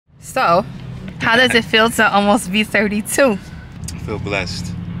So, how does it feel to almost be 32? I feel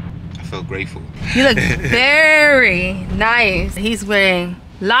blessed. I feel grateful. You look very nice. He's wearing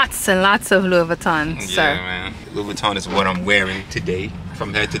lots and lots of Louis Vuitton, sir. Yeah, man. Louis Vuitton is what I'm wearing today,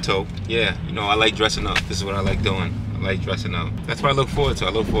 from head to toe. Yeah, you know, I like dressing up. This is what I like doing. I like dressing up. That's what I look forward to. I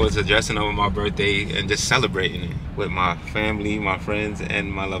look forward to dressing up on my birthday and just celebrating it with my family, my friends,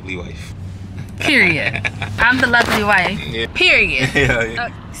 and my lovely wife. Period. I'm the lovely wife. Yeah. Period.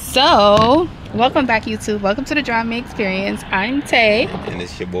 Yeah. So, welcome back, YouTube. Welcome to the TheDrammehExperience. I'm Tay. And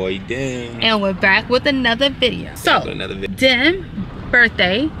it's your boy, Dim. And we're back with another video. So, Dim's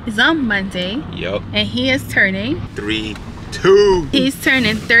birthday is on Monday. Yup. And he is turning 32. He's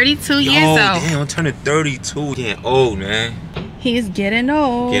turning 32 years old. Damn, I'm turning 32. Getting old, man. He's getting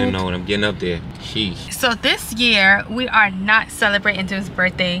old. Getting old. I'm getting up there. Sheesh. So this year, we are not celebrating Dim's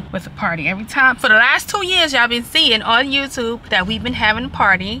birthday with a party. Every time, for the last 2 years, y'all been seeing on YouTube that we've been having a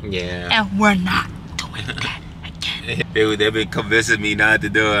party. Yeah. And we're not doing that again. They've been convincing me not to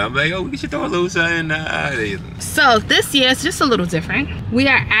do it. I'm like, oh, we should throw a little something. So this year it's just a little different. We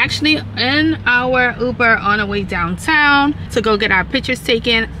are actually in our Uber on our way downtown to go get our pictures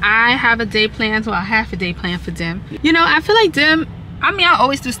taken. I have a day planned, well, half a day planned for Dim. You know, I feel like Dim, I mean, I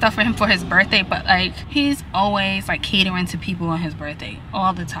always do stuff for him for his birthday, but like he's always like catering to people on his birthday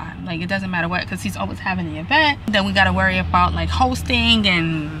all the time. Like it doesn't matter what, because he's always having an event. Then we got to worry about like hosting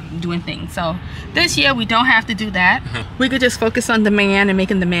and doing things. So this year we don't have to do that. We could just focus on the man and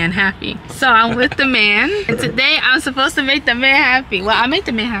making the man happy. So I'm with the man, and today I'm supposed to make the man happy. Well, I make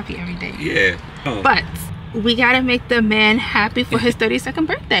the man happy every day. Yeah. Oh. But we gotta make the man happy for his 32nd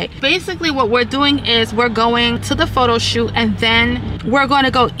birthday. Basically what we're doing is we're going to the photo shoot, and then we're going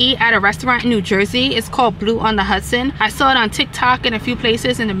to go eat at a restaurant in New Jersey. It's called Blue on the Hudson. I saw it on TikTok and a few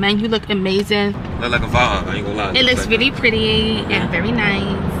places, and the menu looked amazing. Look like a vibe, I ain't gonna lie. It looks really pretty and very nice.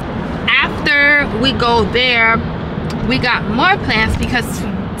 After we go there, we got more plans because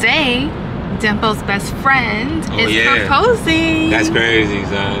today Dimple's best friend is proposing. That's crazy,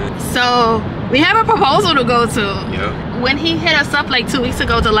 son. So we have a proposal to go to. Yep. When he hit us up like 2 weeks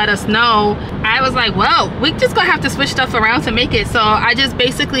ago to let us know, I was like, well, we just gonna have to switch stuff around to make it. So I just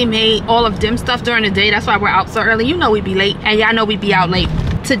basically made all of Dim's stuff during the day. That's why we're out so early. You know we be late, and y'all know we be out late.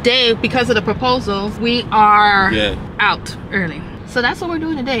 Today, because of the proposal, we are out early. So that's what we're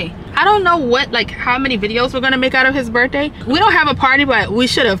doing today. I don't know what, like, how many videos we're gonna make out of his birthday. We don't have a party, but we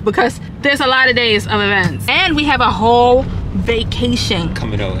should have, because there's a lot of days of events. And we have a whole vacation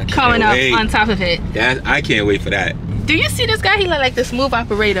coming up on top of it. I can't wait for that. Do you see this guy? He look like the smooth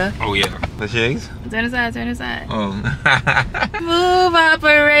operator. Oh yeah. The shakes? Turn aside, turn aside. Oh. Move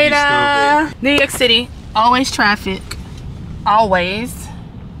operator. New York City, always traffic. Always.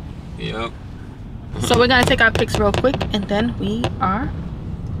 Yep. So we're gonna take our pics real quick, and then we are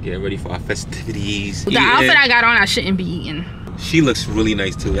getting ready for our festivities. The outfit I got on, I shouldn't be eating. She looks really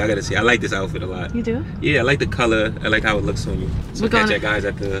nice too. I gotta say, I like this outfit a lot. You do? Yeah, I like the color. I like how it looks on you. So catch that guys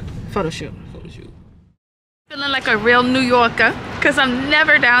at the photo shoot. Feeling like a real New Yorker, because I'm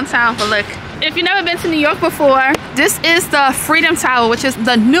never downtown. But look, if you've never been to New York before, this is the Freedom Tower, which is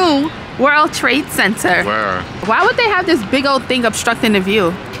the new World Trade Center. Where? Why would they have this big old thing obstructing the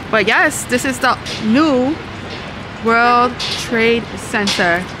view? But yes, this is the new World Trade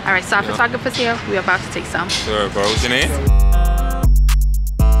Center. All right, so our photographer's here. We're about to take some. Sure, bro. What's your name?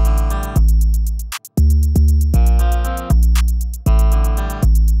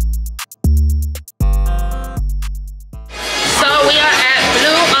 So we are at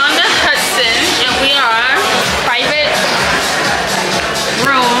Blue on the Hudson, and we are private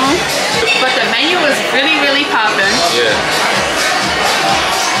room, but the menu is really, really popping. Yeah.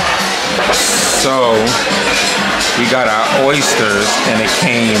 So we got our oysters, and it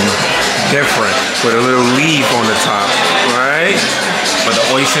came different with a little leaf on the top, right? But the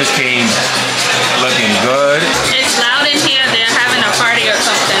oysters came looking good. It's loud in here. They're having a party or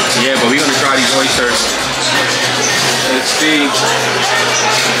something. Yeah, but we're gonna try these oysters. Let's see.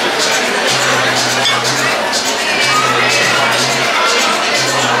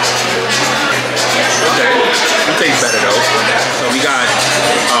 Okay, it tastes better though. So we got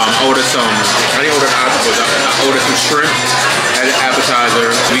ordered some. I didn't order an octopus. I ordered some shrimp as an appetizer.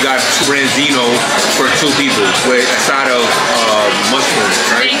 We got branzino for 2 people with a side of mushrooms.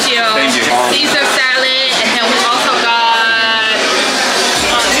 Right? Thank you. Thank you. Caesar salad, and then we also got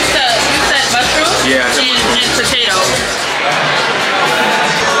you said mushrooms. Yeah. And potatoes.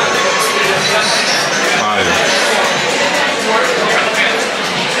 Fire.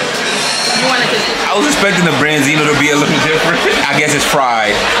 You wanted to. I was expecting the branzino to be a little different. I guess it's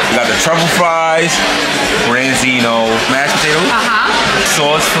fried. We got the truffle fries, branzino, mashed potatoes,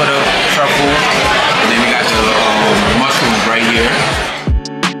 sauce for the truffle, and then we got the mushrooms right here.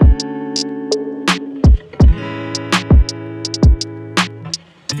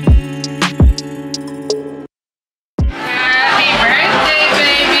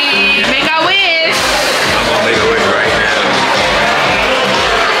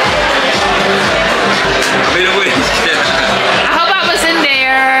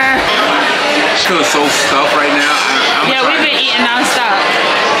 So stuffed right now. Yeah, we've been eating non-stop.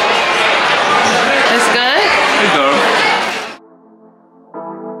 It's good? It's good.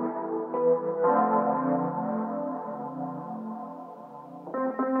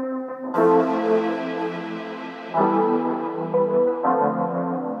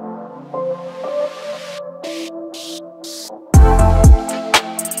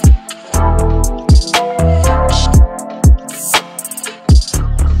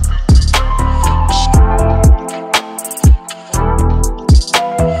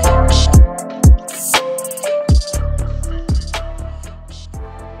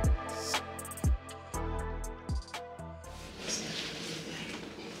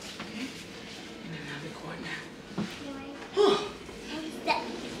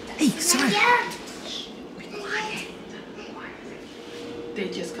 They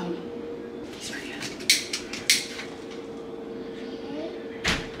just come. He's right here.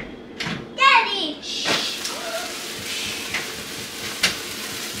 Daddy!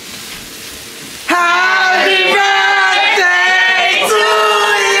 Happy birthday to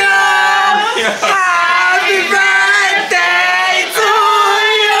you! Happy birthday to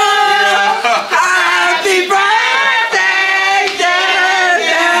you! Happy birthday, dear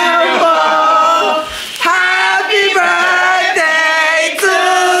Deborah! Happy birthday to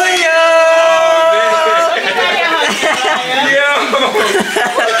you! Happy birthday!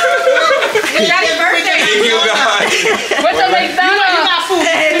 Thank you guys. What's up, McDonald's? You got food.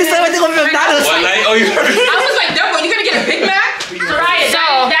 Oh, you heard me? I was like, Deborah, you gonna get a Big Mac? So,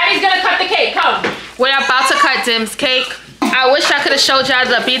 Daddy's gonna cut the cake. Come. We're about to cut Dim's cake. I wish I could have showed y'all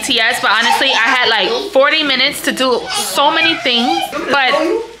the BTS, but honestly, I had like 40 minutes to do so many things. But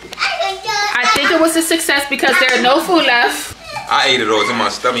I think it was a success because there's no food left. I ate it all. It's in my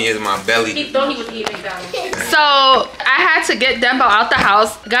stomach, it's in my belly. He thought he was eating McDonald's. So I had to get Dembo out the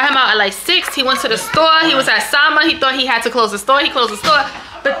house. Got him out at like 6. He went to the store. He was at Sama. He thought he had to close the store. He closed the store.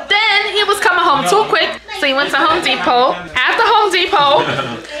 But then he was coming home too quick. So he went to Home Depot. After Home Depot,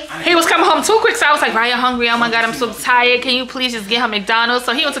 he was coming home too quick. So I was like, Ryan, hungry. Oh my God, I'm so tired. Can you please just get him McDonald's?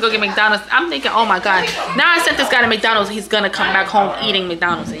 So he went to go get McDonald's. I'm thinking, oh my God. Now I sent this guy to McDonald's. He's going to come back home eating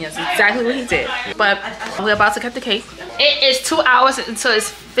McDonald's. And that's exactly what he did. But we're about to cut the cake. It is 2 hours until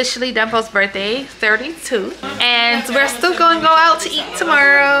it's officially Dembo's birthday, 32. And we're still going to go out to eat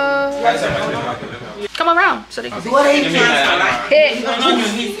tomorrow. Come around so they can see. Yo,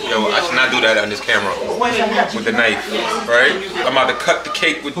 I should not do that on this camera with the knife, right? I'm about to cut the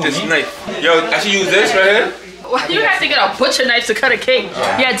cake with this knife. Yo, I should use this right here? Well, you have to get a butcher knife to cut a cake.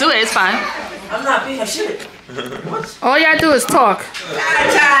 Yeah, do it. It's fine. I'm not being a shit. All y'all do is talk.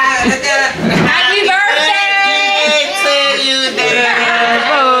 Happy birthday to you, Deborah.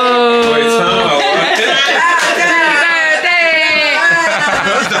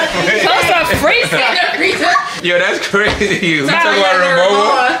 Wait, yo, that's crazy. You talk about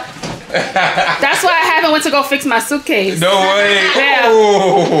remote. That's why I haven't went to go fix my suitcase. No way. Yeah.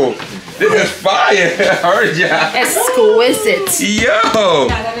 Oh, this is fire. I heard ya. Exquisite. Yo,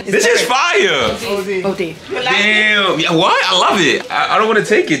 this is fire. OD. Damn. Yeah, what? I love it. I don't want to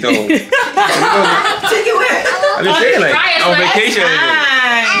take it though. Take it where? I'm just saying, like, on vacation. I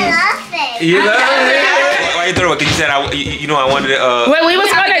love it. You love it? Why you throw it? Because you said, I wanted to, When we was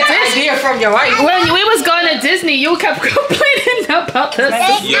going to Disney. Idea from your wife. When we was going to Disney, you kept complaining about the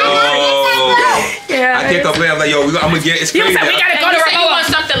yo. Yeah. I kept complaining. I'm like, yo, I'm going to get, it's You crazy. said we got to go to You Ramon. want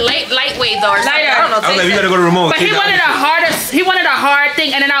something lightweight though, or something. I don't know. I was like, we got to go to Ramon. But he wanted a hard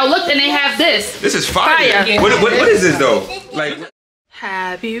thing, and then I looked and they have this. This is fire. Fire. What is this though? Like,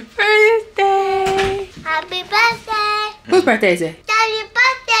 Happy birthday. Happy birthday. Whose birthday is it? Daddy's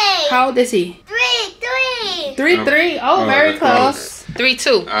birthday. How old is he? 3. 3. Oh, very close.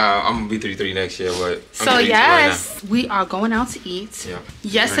 3-2. I'm going to be 33 next year, but I'm So 32 yes, we are going out to eat. Yeah.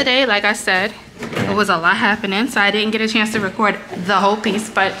 Yesterday, like I said, it was a lot happening, so I didn't get a chance to record the whole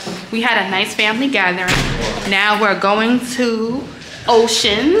piece, but we had a nice family gathering. Now we're going to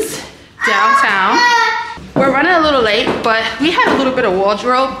Oceans downtown. We're running a little late, but we had a little bit of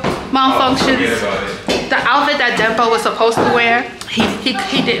wardrobe malfunctions. The outfit that Dempo was supposed to wear,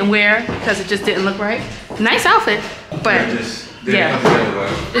 he didn't wear because it just didn't look right. Nice outfit, but yeah,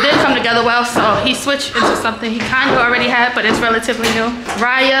 it didn't come together well, so he switched into something he kind of already had, but it's relatively new.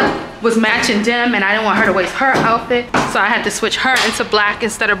 Raya was matching Dim, and I didn't want her to waste her outfit, so I had to switch her into black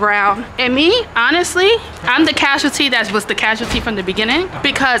instead of brown. And me, honestly, I'm the casualty that was the casualty from the beginning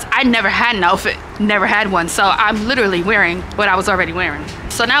because I never had an outfit, never had one, so I'm literally wearing what I was already wearing.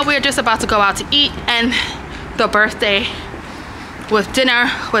 So now we're just about to go out to eat and the birthday with dinner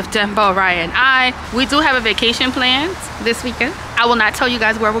with Dembo, Raya, and I. We do have a vacation planned this weekend. I will not tell you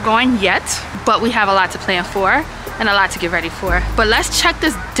guys where we're going yet, but we have a lot to plan for and a lot to get ready for. But let's check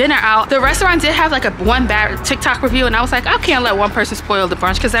this dinner out. The restaurant did have like a one bad TikTok review, and I was like, I can't let one person spoil the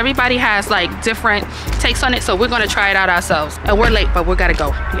brunch because everybody has like different takes on it, so we're gonna try it out ourselves. And we're late, but we gotta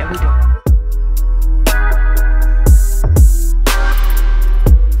go. Yeah, we do.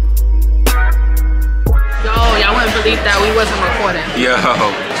 Y'all wouldn't believe that we wasn't recording. Yo,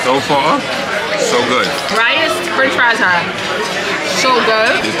 so far, so good. Raya's french fries are so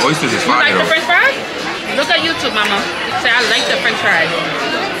good. These oysters is You fire. like the french fries? Look at YouTube, mama. Say I like the french fries.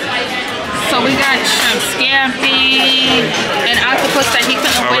 So we got shrimp scampi and octopus that he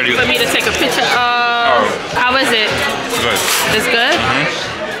couldn't wait for me to take a picture of. How is it? Good. It's good?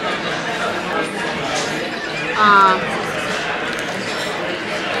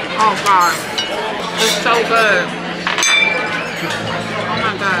 Oh God. It's so good. Oh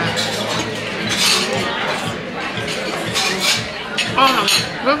my God. Oh,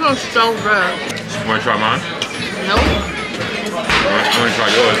 this is so good. You wanna try mine? Nope. You wanna try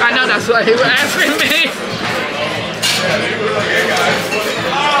yours? I know that's what he was asking me.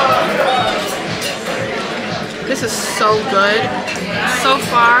 This is so good. So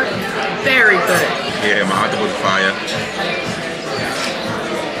far, very good. Yeah, my octopus fire.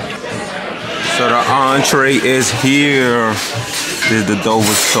 So the entree is here. This is the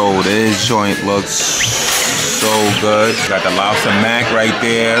Dover sole. This joint looks so good. Got the lobster mac right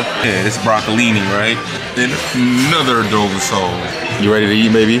there. Yeah, it's broccolini, right? Then another Dover sole. You ready to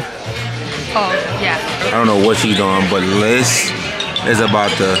eat, baby? Oh, yeah. I don't know what she's doing, but Liz is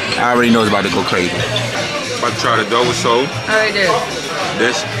about to, I already know it's about to go crazy. About to try the Dover sole. I already did.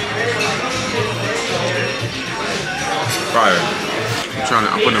 This. Fire.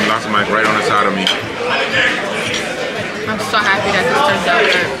 I'm putting the lobster mic right on the side of me. I'm so happy that this turned out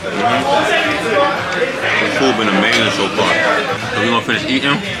good. The food been amazing so far. So we're gonna finish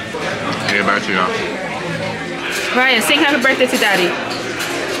eating and get back to y'all. Ryan, sing happy birthday to Daddy.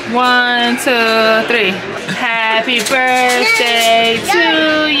 1, 2, 3. Happy birthday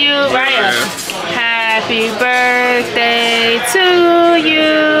to you, Ryan. Happy birthday to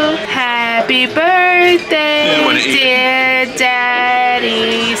you. Happy birthday, dear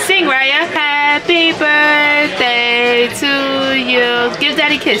Daddy. Sing, Raya. Happy birthday to you. Give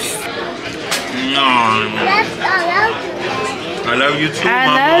Daddy a kiss. No. I love you too, I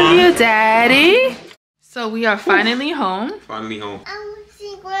love you, Daddy. So we are finally home. Finally home. I want to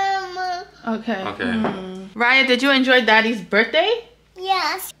see Grandma. Okay. Okay. Raya, did you enjoy Daddy's birthday?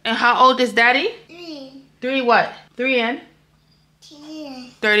 Yes. And how old is Daddy? 3. 3 what? 3 and?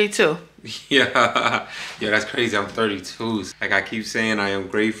 32. Yeah, that's crazy. I'm 32. Like I keep saying, I am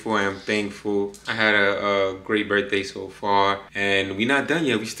grateful, I am thankful. I had a great birthday so far, and we're not done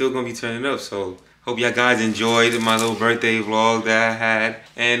yet. We still gonna be turning up. So hope y'all guys enjoyed my little birthday vlog that I had,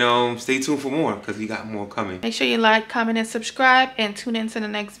 and stay tuned for more because we got more coming. Make sure you like, comment, and subscribe, and tune in to the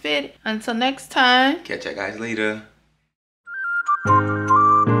next vid. Until next time. Catch y'all guys later.